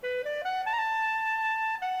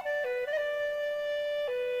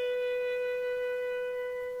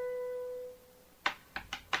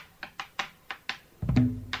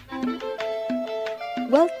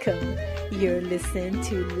Welcome. You're listening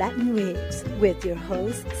to Latin Waves with your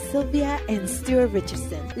hosts, Sylvia and Stuart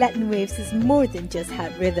Richardson. Latin Waves is more than just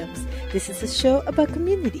hot rhythms. This is a show about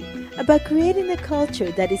community, about creating a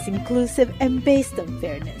culture that is inclusive and based on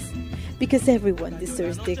fairness. Because everyone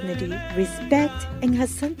deserves dignity, respect, and has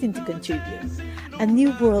something to contribute. A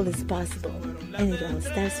new world is possible, and it all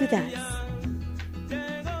starts with us.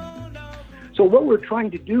 So what we're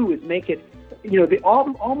trying to do is make it,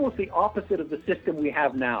 almost the opposite of the system we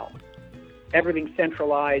have now. Everything's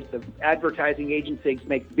centralized, the advertising agencies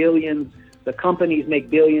make billions, the companies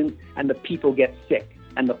make billions, and the people get sick,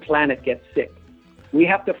 and the planet gets sick. We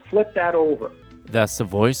have to flip that over. That's the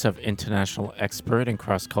voice of international expert in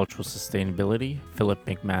cross-cultural sustainability, Philip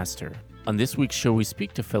McMaster. On this week's show, we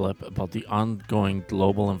speak to Philip about the ongoing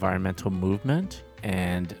global environmental movement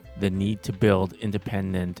and the need to build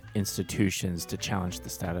independent institutions to challenge the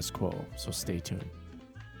status quo. So stay tuned.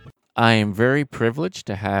 I am very privileged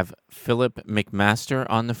to have Philip McMaster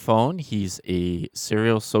on the phone. He's a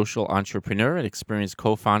serial social entrepreneur and experienced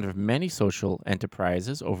co-founder of many social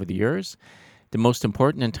enterprises over the years. The most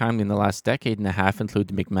important and timely in the last decade and a half include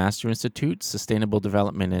the McMaster Institute, Sustainable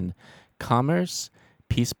Development in Commerce,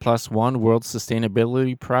 Peace Plus One World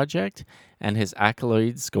Sustainability Project, and his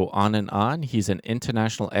accolades go on and on. He's an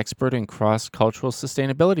international expert in cross-cultural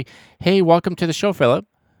sustainability. Hey, welcome to the show, Philip.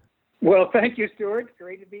 Well, thank you, Stuart.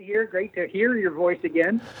 Great to be here. Great to hear your voice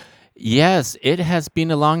again. Yes, it has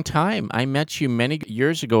been a long time. I met you many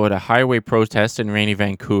years ago at a highway protest in rainy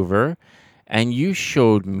Vancouver, and you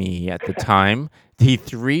showed me at the time the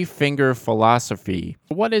three-finger philosophy.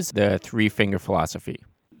 What is the three-finger philosophy?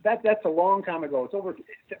 That's a long time ago.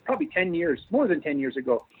 It's probably 10 years, more than 10 years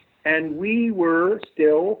ago. And we were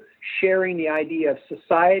still sharing the idea of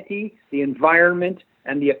society, the environment,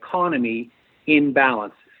 and the economy in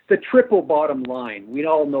balance. The triple bottom line, we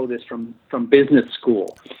all know this from business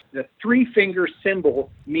school. The three-finger symbol,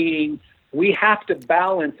 meaning we have to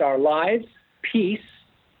balance our lives, peace,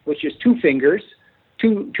 which is two fingers,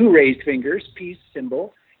 two raised fingers, peace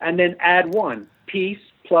symbol, and then add one, peace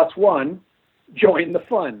plus one, join the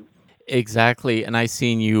fun. Exactly. And I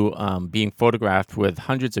seen you being photographed with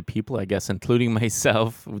hundreds of people, I guess, including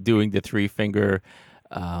myself, doing the three-finger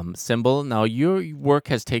symbol. Now, your work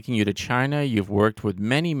has taken you to China. You've worked with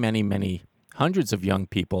many, many, many hundreds of young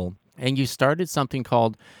people, and you started something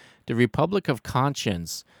called the Republic of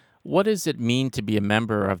Conscience. What does it mean to be a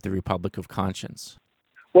member of the Republic of Conscience?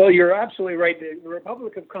 Well, you're absolutely right. The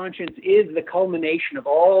Republic of Conscience is the culmination of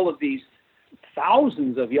all of these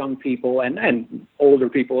thousands of young people and older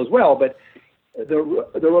people as well. But the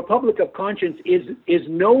Republic of Conscience is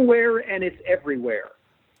nowhere and it's everywhere.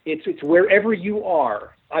 It's wherever you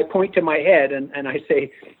are. I point to my head and I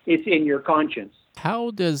say, it's in your conscience.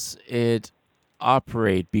 How does it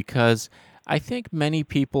operate? Because I think many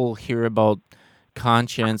people hear about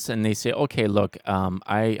conscience and they say, okay, look,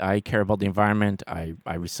 I care about the environment, I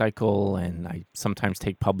recycle, and I sometimes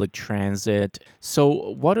take public transit.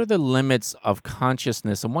 So what are the limits of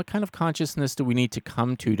consciousness, and what kind of consciousness do we need to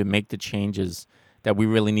come to make the changes that we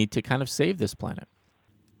really need to kind of save this planet?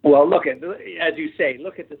 Well, as you say,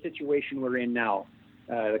 look at the situation we're in now.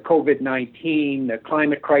 The COVID-19, the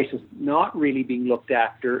climate crisis not really being looked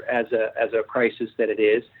after as a crisis that it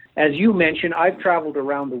is. As you mentioned, I've traveled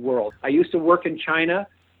around the world. I used to work in China.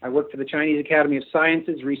 I worked for the Chinese Academy of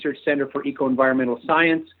Sciences, Research Center for Eco-Environmental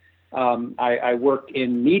Science. I worked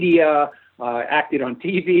in media, acted on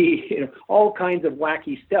TV, all kinds of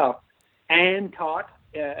wacky stuff, and taught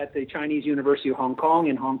at the Chinese University of Hong Kong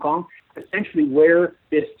in Hong Kong, essentially where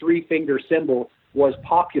this three-finger symbol was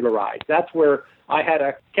popularized. That's where I had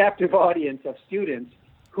a captive audience of students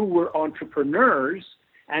who were entrepreneurs,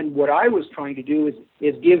 and what I was trying to do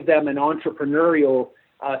is give them an entrepreneurial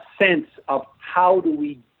sense of how do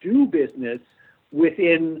we do business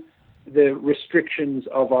within the restrictions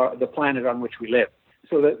of the planet on which we live.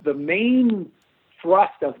 So the main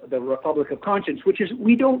thrust of the Republic of Conscience, which is,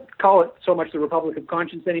 we don't call it so much the Republic of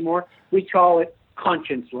Conscience anymore, we call it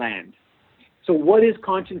Conscience Land. So what is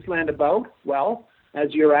Conscience Land about? Well,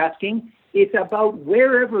 as you're asking, it's about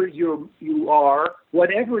wherever you are,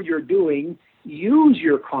 whatever you're doing, use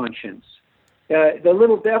your conscience. The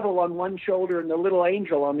little devil on one shoulder and the little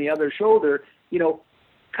angel on the other shoulder,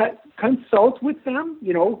 consult with them,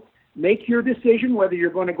 make your decision whether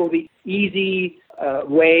you're going to go the easy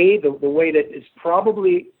way, the way that is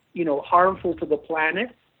probably, harmful to the planet,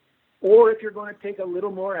 or if you're going to take a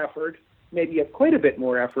little more effort, maybe quite a bit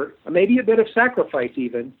more effort, maybe a bit of sacrifice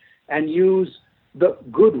even, and use the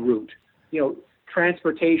good route.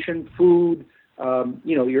 Transportation, food,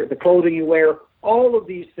 the clothing you wear, all of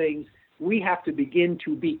these things, we have to begin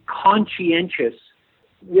to be conscientious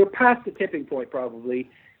we're past the tipping point probably,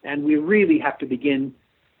 and we really have to begin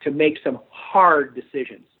to make some hard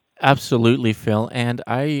decisions. Absolutely, Phil. And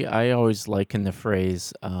I always liken the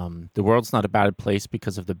phrase, the world's not a bad place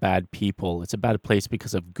because of the bad people. It's a bad place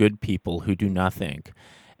because of good people who do nothing.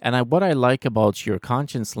 And what I like about your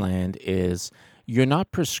Conscience Land is you're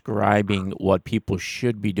not prescribing what people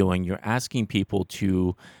should be doing. You're asking people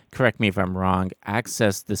to, correct me if I'm wrong,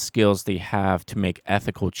 access the skills they have to make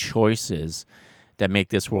ethical choices that make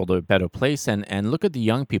this world a better place. And look at the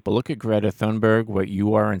young people. Look at Greta Thunberg, where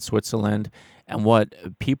you are in Switzerland, and what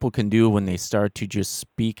people can do when they start to just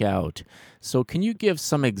speak out. So can you give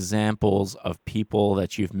some examples of people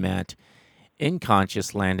that you've met in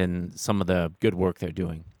Conscious Land and some of the good work they're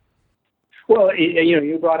doing? Well,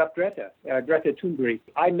 you brought up Greta Thunberg.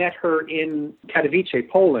 I met her in Katowice,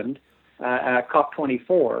 Poland, at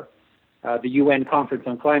COP24, the UN Conference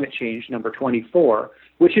on Climate Change, number 24,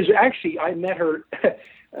 which is actually, I met her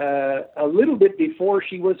a little bit before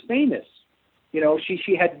she was famous.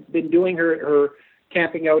 She had been doing her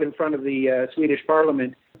camping out in front of the Swedish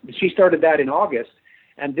Parliament. She started that in August,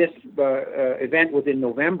 and this event was in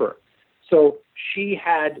November. So she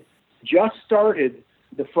had just started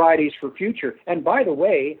the Fridays for Future. And by the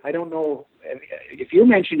way, I don't know if you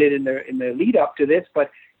mentioned it in the lead up to this,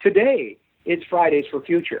 but today it's Fridays for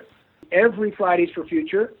Future. Every Fridays for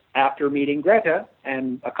Future, after meeting Greta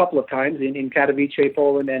and a couple of times in Katowice,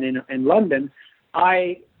 Poland, and in London,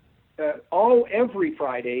 I every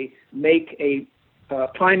Friday make a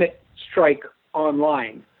climate strike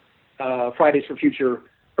online, Fridays for Future,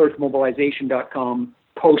 EarthMobilization.com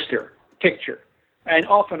picture. And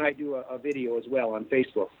often I do a video as well on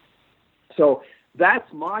Facebook. So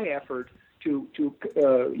that's my effort to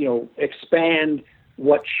expand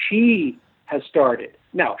what she has started.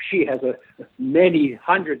 Now, she has many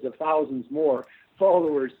hundreds of thousands more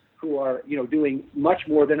followers who are, doing much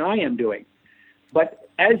more than I am doing. But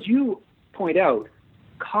as you point out,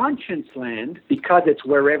 Conscience Land, because it's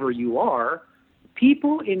wherever you are,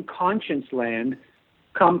 people in Conscience Land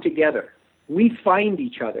come together. We find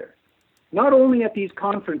each other, not only at these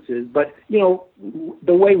conferences, but,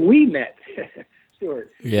 the way we met,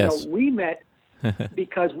 Stuart. Yes. We met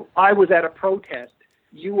because I was at a protest.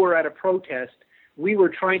 You were at a protest. We were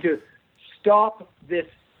trying to stop this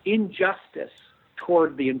injustice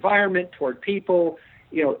toward the environment, toward people.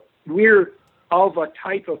 We're of a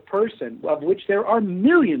type of person, of which there are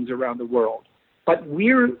millions around the world, but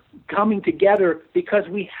we're coming together because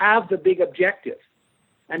we have the big objective.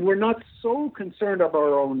 And we're not so concerned about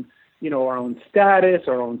our own status,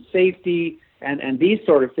 our own safety, and these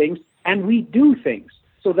sort of things. And we do things.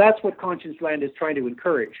 So that's what Conscience Land is trying to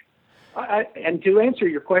encourage. And to answer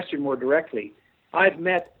your question more directly, I've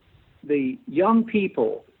met the young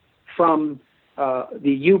people from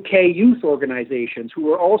the UK youth organizations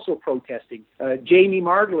who are also protesting. Jamie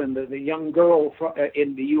Margolin, the young girl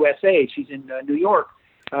in the USA, she's in New York,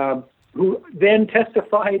 who then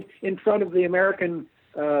testified in front of the American,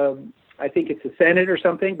 I think it's the Senate or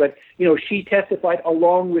something, but, she testified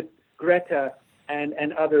along with Greta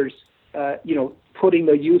and others, putting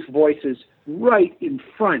the youth voices right in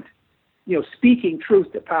front, speaking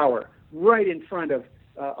truth to power right in front of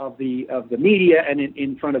the media and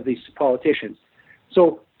in front of these politicians.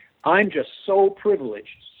 So I'm just so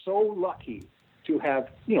privileged, so lucky to have,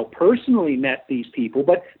 personally met these people,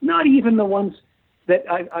 but not even the ones that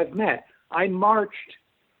I've met. I marched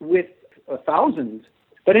with thousands,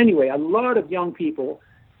 but anyway, a lot of young people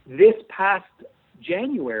this past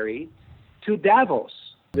January to Davos,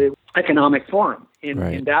 the economic forum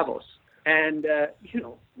in Davos. And,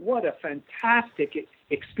 what a fantastic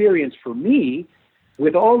experience for me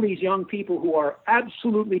with all these young people who are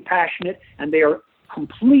absolutely passionate, and they are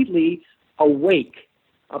completely awake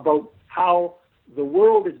about how the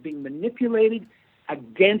world is being manipulated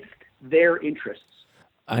against their interests.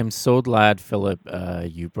 I'm so glad, Philip,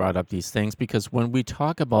 you brought up these things, because when we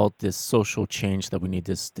talk about this social change that we need,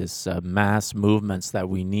 this mass movements that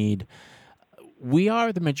we need, we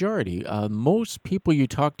are the majority. Most people you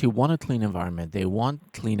talk to want a clean environment. They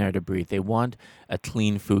want clean air to breathe. They want a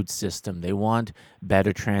clean food system. They want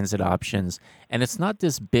better transit options. And it's not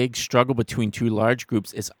this big struggle between two large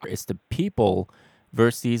groups. It's the people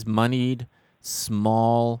versus these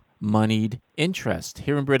small moneyed interest.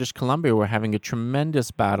 Here in British Columbia, we're having a tremendous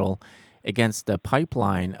battle against the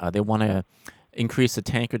pipeline. They want to increase the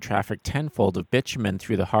tanker traffic tenfold of bitumen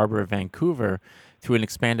through the harbor of Vancouver through an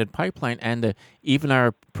expanded pipeline. And even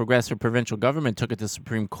our progressive provincial government took it to the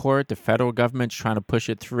Supreme Court. The federal government's trying to push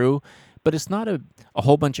it through. But it's not a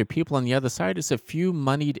whole bunch of people on the other side. It's a few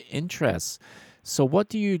moneyed interests. So what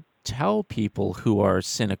do you tell people who are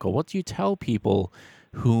cynical? What do you tell people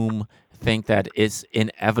whom think that it's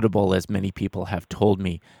inevitable, as many people have told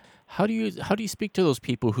me. How do you speak to those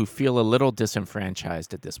people who feel a little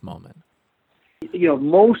disenfranchised at this moment?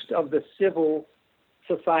 Most of the civil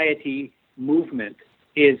society movement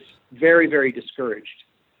is very, very discouraged.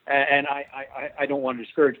 And I don't want to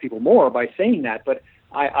discourage people more by saying that, but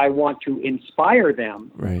I want to inspire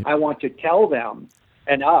them. Right. I want to tell them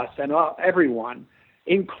and us and everyone,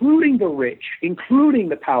 including the rich, including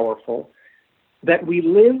the powerful, that we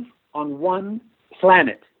live on one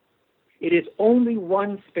planet. It is only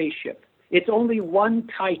one spaceship. It's only one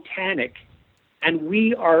Titanic, and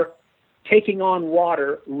we are taking on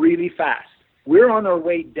water really fast. We're on our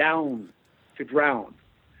way down to drown.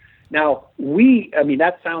 Now,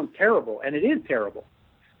 that sounds terrible, and it is terrible,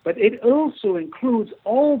 but it also includes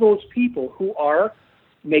all those people who are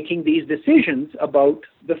making these decisions about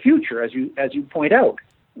the future, as you point out.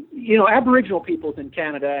 Aboriginal peoples in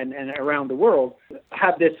Canada and around the world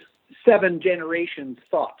have this 7 generations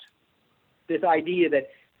thought, this idea that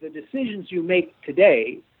the decisions you make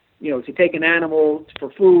today, to take an animal for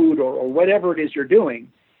food or whatever it is you're doing,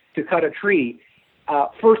 to cut a tree,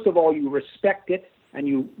 first of all, you respect it and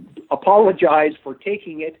you apologize for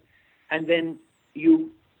taking it, and then you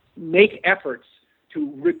make efforts to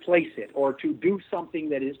replace it or to do something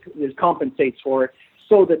that is compensates for it,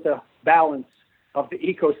 so that the balance of the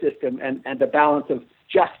ecosystem and the balance of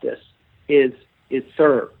justice is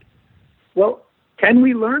served. Well, can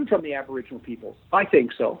we learn from the Aboriginal peoples? I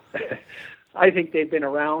think so. I think they've been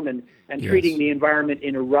around and Yes. treating the environment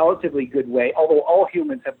in a relatively good way, although all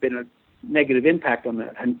humans have been a negative impact on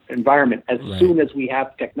the environment as Right. soon as we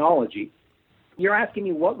have technology. You're asking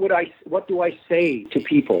me what do I say to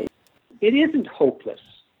people? It isn't hopeless.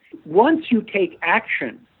 Once you take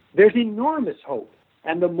action, there's enormous hope.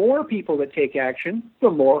 And the more people that take action,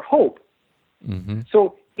 the more hope. Mm-hmm.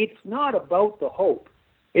 So it's not about the hope.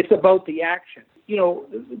 It's about the action.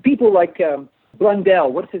 People like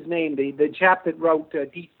Blundell, what's his name? The chap that wrote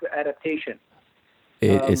Deep Adaptation.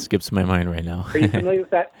 It skips my mind right now. Are you familiar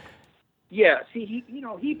with that? Yeah. See,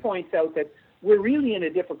 he points out that we're really in a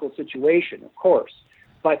difficult situation, of course.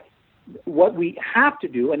 But what we have to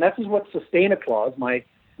do, and this is what Sustainaclaus,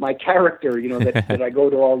 my character, that I go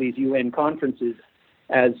to all these UN conferences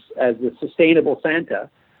as the sustainable Santa.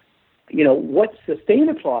 What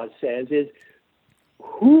Sustainaclaus says is,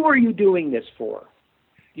 who are you doing this for?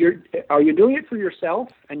 Are you doing it for yourself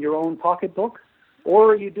and your own pocketbook,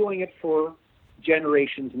 or are you doing it for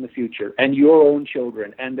generations in the future and your own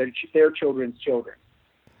children and their children's children?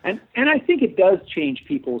 And I think it does change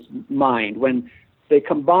people's mind when they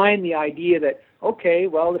combine the idea that, okay,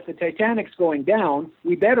 well, if the Titanic's going down,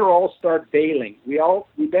 we better all start bailing.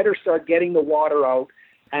 We better start getting the water out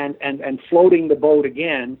and floating the boat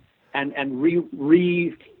again and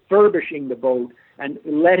refurbishing the boat and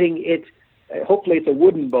letting it, hopefully it's a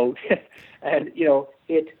wooden boat, and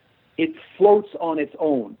it floats on its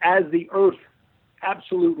own, as the earth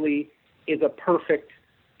absolutely is a perfect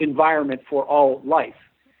environment for all life.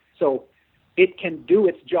 So it can do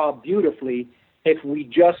its job beautifully if we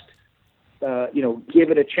just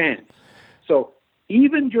give it a chance. So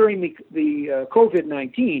even during the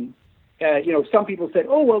COVID-19, some people said,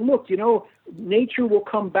 oh, well, look, nature will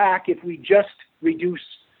come back if we just reduce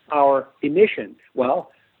our emissions.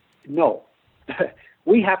 Well, no.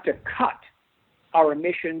 We have to cut our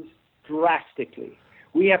emissions drastically.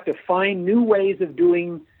 We have to find new ways of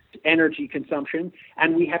doing energy consumption,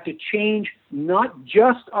 and we have to change not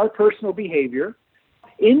just our personal behavior.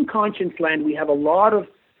 In Conscience Land, we have a lot of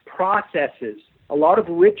processes, a lot of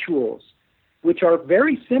rituals, which are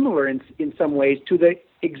very similar in some ways to the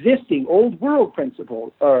existing old world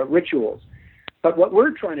principles, rituals. But what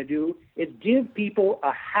we're trying to do is give people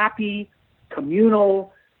a happy,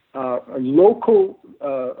 communal, a local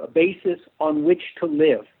basis on which to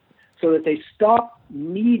live, so that they stop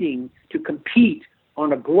needing to compete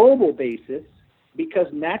on a global basis, because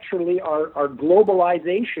naturally our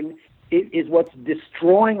globalization is what's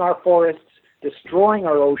destroying our forests, destroying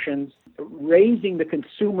our oceans, raising the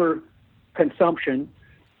consumer consumption,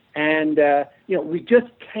 and we just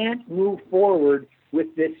can't move forward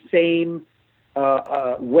with this same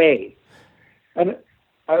way. And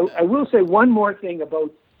I will say one more thing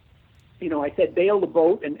about, I said bail the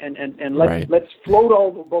boat and let's float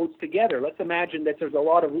all the boats together. Let's imagine that there's a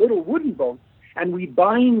lot of little wooden boats, and we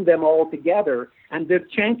bind them all together, and the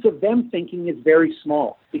chance of them sinking is very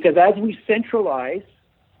small. Because as we centralize,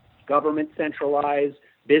 government centralize,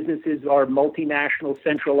 businesses are multinational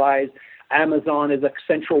centralized, Amazon is a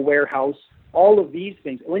central warehouse, all of these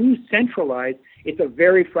things. When you centralize, it's a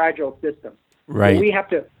very fragile system. Right. So we have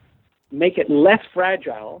to make it less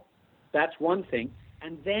fragile. That's one thing.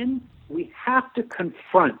 And then we have to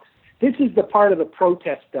confront. This is the part of the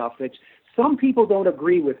protest stuff that some people don't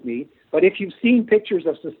agree with me, but if you've seen pictures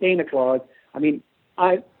of Sustainaclaus, I mean,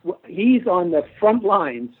 he's on the front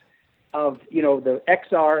lines of, the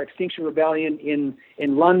XR, Extinction Rebellion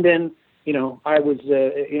in London. I was,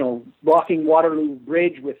 walking Waterloo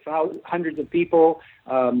Bridge with hundreds of people,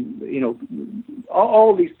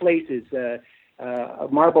 all these places,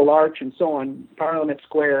 Marble Arch and so on, Parliament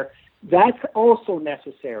Square. That's also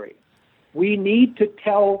necessary. We need to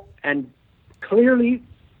tell and clearly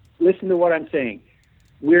listen to what I'm saying.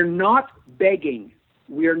 We're not begging.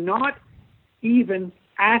 We're not even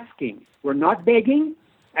asking. We're not begging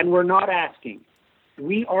and we're not asking.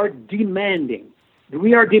 We are demanding.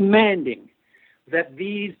 We are demanding that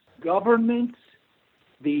these governments,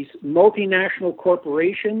 these multinational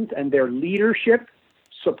corporations and their leadership,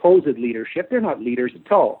 supposed leadership, they're not leaders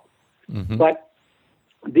at all, but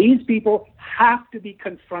these people have to be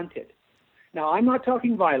confronted. Now, I'm not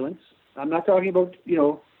talking violence. I'm not talking about,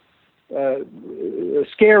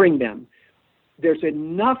 scaring them. There's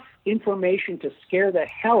enough information to scare the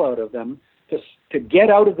hell out of them to get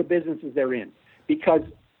out of the businesses they're in. Because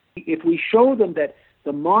if we show them that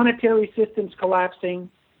the monetary system's collapsing,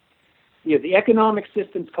 the economic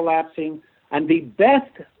system's collapsing, and the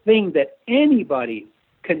best thing that anybody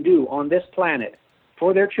can do on this planet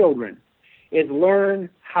for their children is learn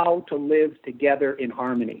how to live together in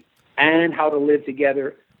harmony and how to live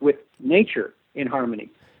together with nature in harmony,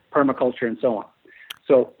 permaculture and so on.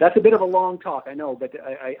 So that's a bit of a long talk, I know, but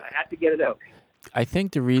I had to get it out. I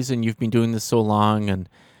think the reason you've been doing this so long, and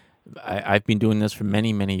I've been doing this for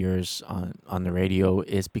many, many years on the radio,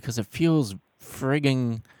 is because it feels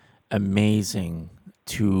frigging amazing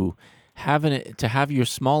to have your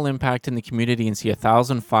small impact in the community and see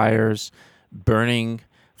 1,000 fires burning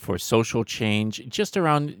for social change just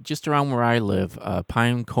around where I live.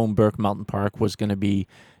 Pinecone Burke Mountain Park was going to be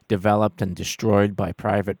developed and destroyed by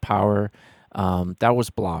private power. That was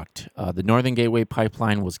blocked. The Northern Gateway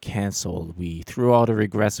pipeline was canceled. We threw out a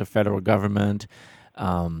regressive federal government.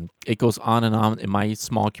 It goes on and on. In my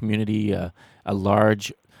small community, a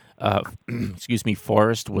large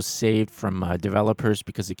forest was saved from developers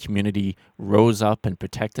because the community rose up and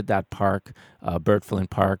protected that park, Bert Flynn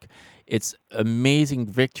Park. It's amazing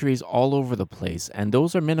victories all over the place, and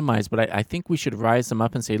those are minimized, but I think we should rise them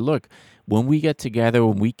up and say, look, when we get together,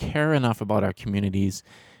 when we care enough about our communities,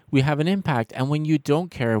 we have an impact. And when you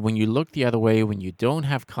don't care, when you look the other way, when you don't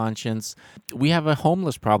have conscience, we have a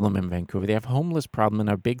homeless problem in Vancouver. They have a homeless problem in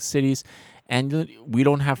our big cities, and we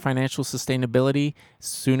don't have financial sustainability.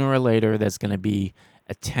 Sooner or later, there's going to be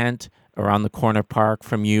a tent around the corner park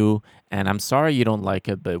from you, and I'm sorry you don't like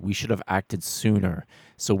it, but we should have acted sooner.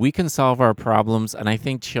 So we can solve our problems, and I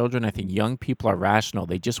think young people are rational.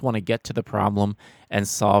 They just want to get to the problem and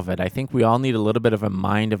solve it. I think we all need a little bit of a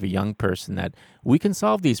mind of a young person that we can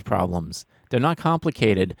solve these problems. They're not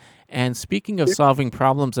complicated. And speaking of solving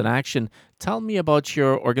problems in action, tell me about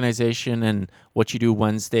your organization and what you do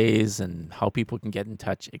Wednesdays and how people can get in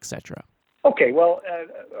touch, etc. Okay, well,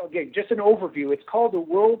 just an overview. It's called the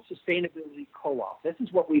World Sustainability Co-op. This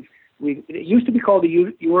is what it used to be called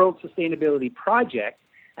the World Sustainability Project,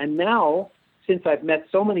 and now, since I've met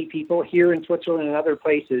so many people here in Switzerland and other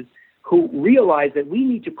places who realize that we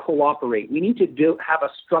need to cooperate, we need to have a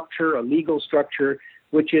structure, a legal structure,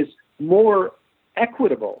 which is more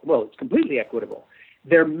equitable. Well, it's completely equitable.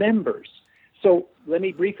 They're members. So let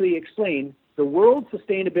me briefly explain. The World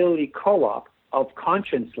Sustainability Co-op of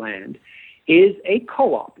Conscience Land is a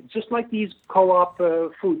co-op, just like these co-op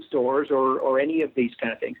food stores or any of these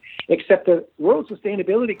kind of things, except the World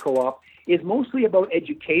Sustainability Co-op is mostly about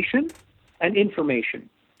education and information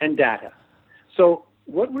and data. So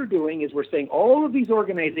what we're doing is we're saying all of these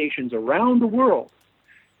organizations around the world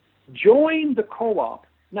join the co-op.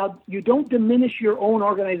 Now, you don't diminish your own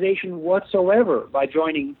organization whatsoever by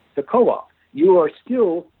joining the co-op. You are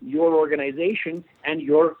still your organization and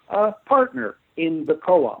you're a partner in the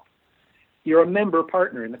co-op. You're a member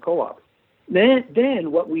partner in the co-op.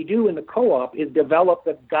 Then what we do in the co-op is develop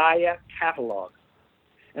the Gaia catalog.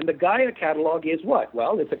 And the Gaia catalog is what?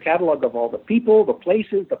 Well, it's a catalog of all the people, the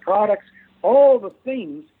places, the products, all the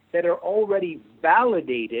things that are already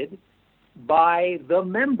validated by the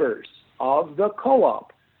members of the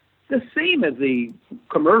co-op. The same as the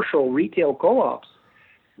commercial retail co-ops.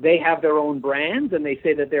 They have their own brands and they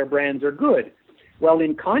say that their brands are good. Well,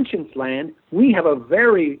 in Conscience Land, we have a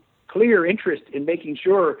very clear interest in making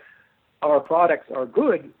sure our products are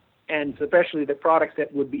good, and especially the products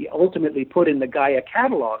that would be ultimately put in the Gaia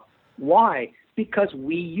catalog. Why? Because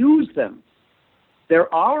we use them.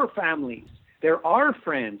 They're our families. They're our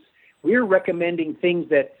friends. we're recommending things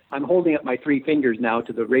that I'm holding up my three fingers now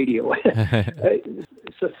to the radio.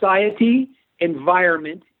 Society,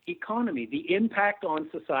 environment, economy. The impact on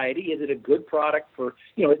society. Is it a good product for,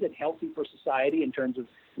 is it healthy for society in terms of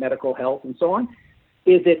medical health and so on?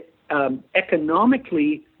 Is it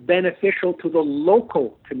economically beneficial to the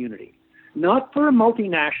local community? Not for a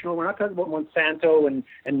multinational. We're not talking about Monsanto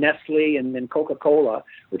and Nestle and Coca-Cola.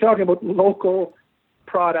 We're talking about local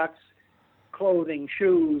products, clothing,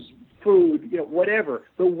 shoes, food, whatever.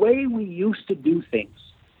 The way we used to do things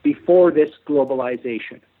before this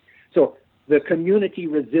globalization. So the community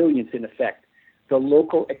resilience, in effect, the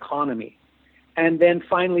local economy, and then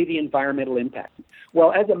finally the environmental impact.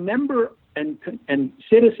 Well, as a member and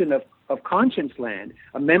citizen of Conscience Land,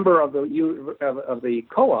 a member of the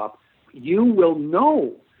co-op, you will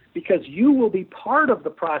know, because you will be part of the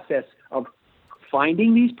process of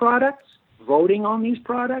finding these products, voting on these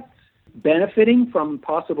products, benefiting from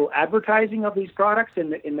possible advertising of these products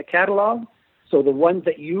in the catalog. So the ones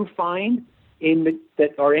that you find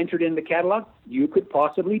that are entered in the catalog, you could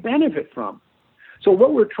possibly benefit from. So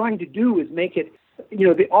what we're trying to do is make it,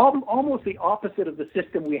 almost the opposite of the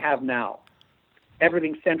system we have now.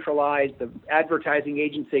 Everything's centralized. The advertising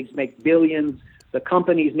agencies make billions. The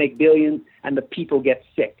companies make billions, and the people get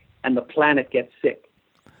sick, and the planet gets sick.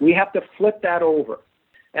 We have to flip that over.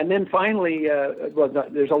 And then finally,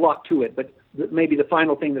 there's a lot to it, but maybe the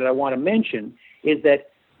final thing that I want to mention is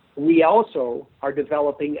that we also are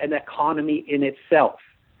developing an economy in itself.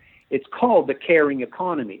 It's called the caring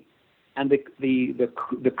economy. And the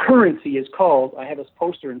currency is called, I have a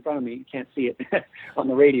poster in front of me, you can't see it on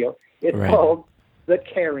the radio, it's called the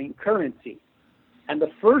caring currency. And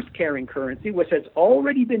the first caring currency, which has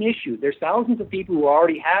already been issued, there's thousands of people who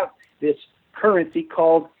already have this currency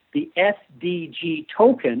called the SDG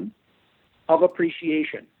token of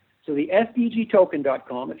appreciation. So the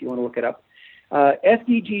SDGtoken.com, if you want to look it up,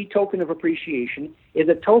 SDG token of appreciation is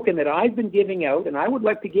a token that I've been giving out, and I would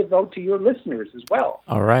like to give out to your listeners as well.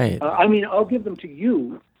 All right. I'll give them to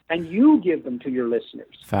you, and you give them to your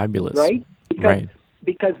listeners. Fabulous. Right?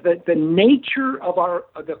 Because the nature of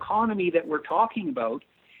the economy that we're talking about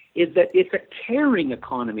is that it's a caring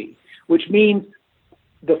economy, which means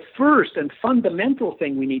the first and fundamental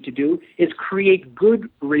thing we need to do is create good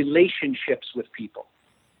relationships with people.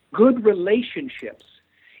 Good relationships.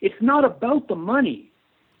 It's not about the money.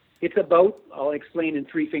 It's about, I'll explain in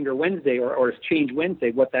Three Finger Wednesday or Change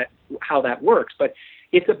Wednesday how that works, but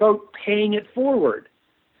it's about paying it forward.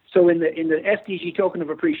 So in the SDG token of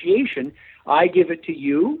appreciation, I give it to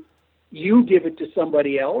you, you give it to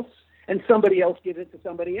somebody else, and somebody else gives it to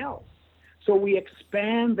somebody else. So we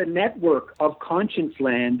expand the network of Conscience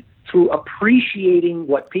Land through appreciating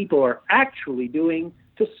what people are actually doing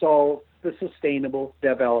to solve the Sustainable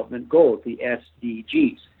Development Goals, the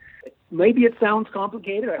SDGs. Maybe it sounds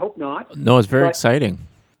complicated. I hope not. No, it's very exciting.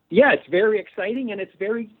 Yeah, it's very exciting and it's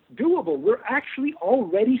very doable. We're actually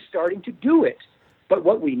already starting to do it. But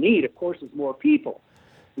what we need, of course, is more people.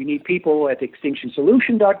 We need people at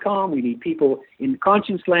extinctionsolution.com. We need people in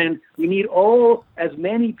Conscience Land. We need as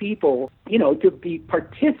many people, to be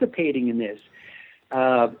participating in this.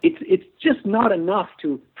 It's just not enough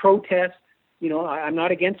to protest. I'm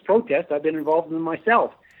not against protest. I've been involved in them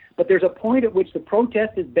myself. But there's a point at which the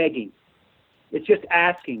protest is begging. It's just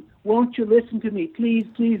asking, won't you listen to me? Please,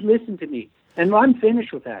 please listen to me. And I'm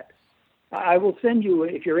finished with that. I will send you,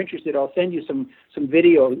 if you're interested, I'll send you some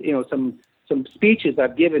video, some speeches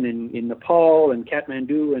I've given in Nepal and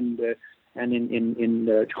Kathmandu and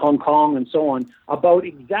in Hong Kong and so on about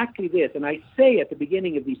exactly this. And I say at the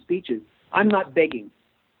beginning of these speeches, I'm not begging.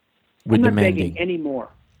 I'm not begging anymore.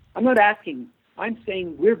 I'm not asking. I'm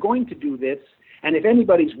saying we're going to do this. And if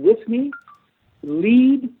anybody's with me,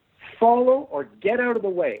 lead, follow, or get out of the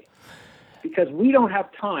way, because we don't have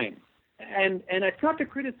time. And it's not to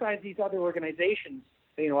criticize these other organizations.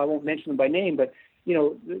 I won't mention them by name, but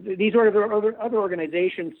these are other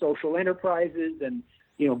organizations, social enterprises, and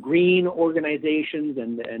green organizations,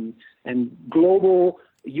 and global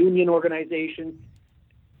union organizations.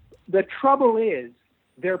 The trouble is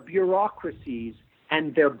they're bureaucracies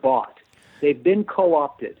and they're bought. They've been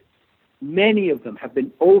co-opted. Many of them have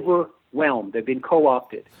been overwhelmed. They've been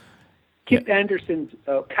co-opted. Kip Anderson's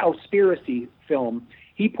Cowspiracy film,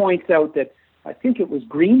 he points out that I think it was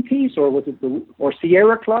Greenpeace or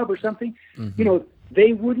Sierra Club or something. Mm-hmm.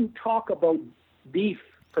 They wouldn't talk about beef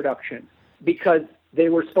production because they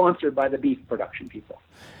were sponsored by the beef production people.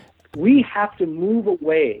 We have to move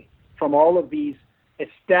away from all of these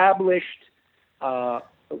established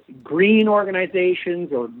green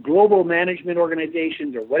organizations or global management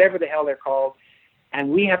organizations or whatever the hell they're called,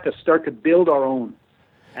 and we have to start to build our own.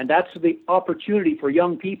 And that's the opportunity for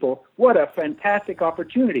young people. What a fantastic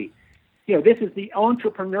opportunity. This is the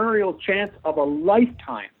entrepreneurial chance of a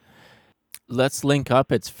lifetime. Let's link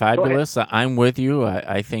up. It's fabulous. I'm with you.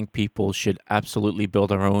 I think people should absolutely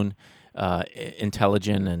build our own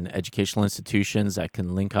intelligent and educational institutions that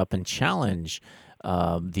can link up and challenge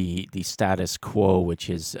the status quo, which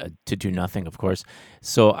is to do nothing, of course.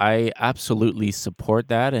 So I absolutely support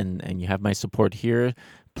that, and you have my support here.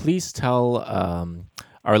 Please tell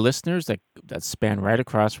our listeners that span right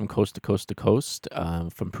across from coast to coast to coast,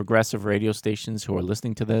 from progressive radio stations who are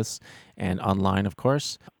listening to this, and online, of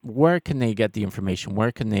course, where can they get the information?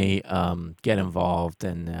 Where can they get involved,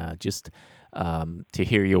 and just to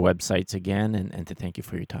hear your websites again, and to thank you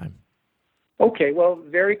for your time? Okay, well,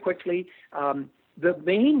 very quickly, the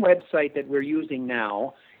main website that we're using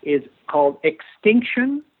now is called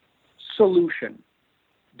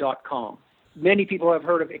extinctionsolution.com. Many people have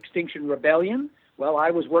heard of Extinction Rebellion. Well,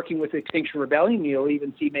 I was working with Extinction Rebellion. You'll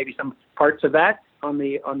even see maybe some parts of that on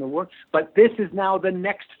the work. But this is now the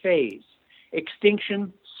next phase,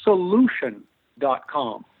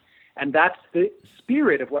 extinctionsolution.com. And that's the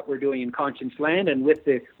spirit of what we're doing in Conscience Land and with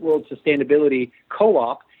the World Sustainability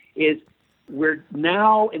Co-op is we're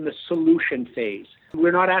now in the solution phase.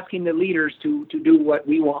 We're not asking the leaders to do what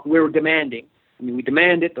we want. We're demanding. I mean, we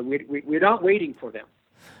demand it, but we're not waiting for them.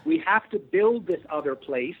 We have to build this other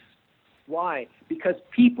place. Why? Because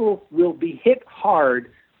people will be hit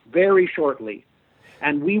hard very shortly.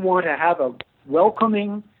 And we want to have a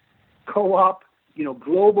welcoming co-op,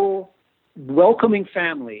 global welcoming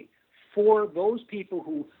family for those people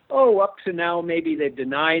who, up to now, maybe they've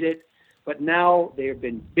denied it, but now they've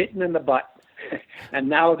been bitten in the butt. And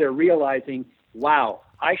now they're realizing, wow,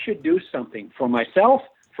 I should do something for myself,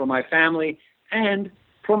 for my family, and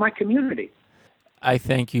for my community. I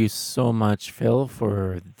thank you so much, Phil,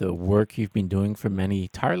 for the work you've been doing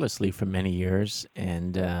tirelessly for many years.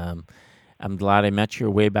 And I'm glad I met you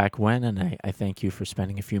way back when, and I thank you for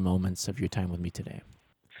spending a few moments of your time with me today.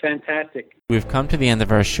 Fantastic. We've come to the end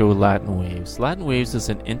of our show, Latin Waves. Latin Waves is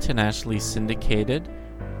an internationally syndicated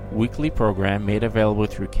weekly program made available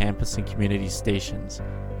through campus and community stations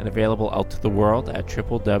and available out to the world at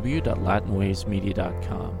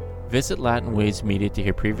www.latinwavesmedia.com. Visit Latin Waves Media to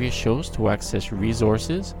hear previous shows, to access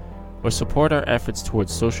resources, or support our efforts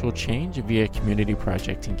towards social change via community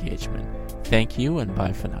project engagement. Thank you, and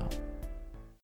bye for now.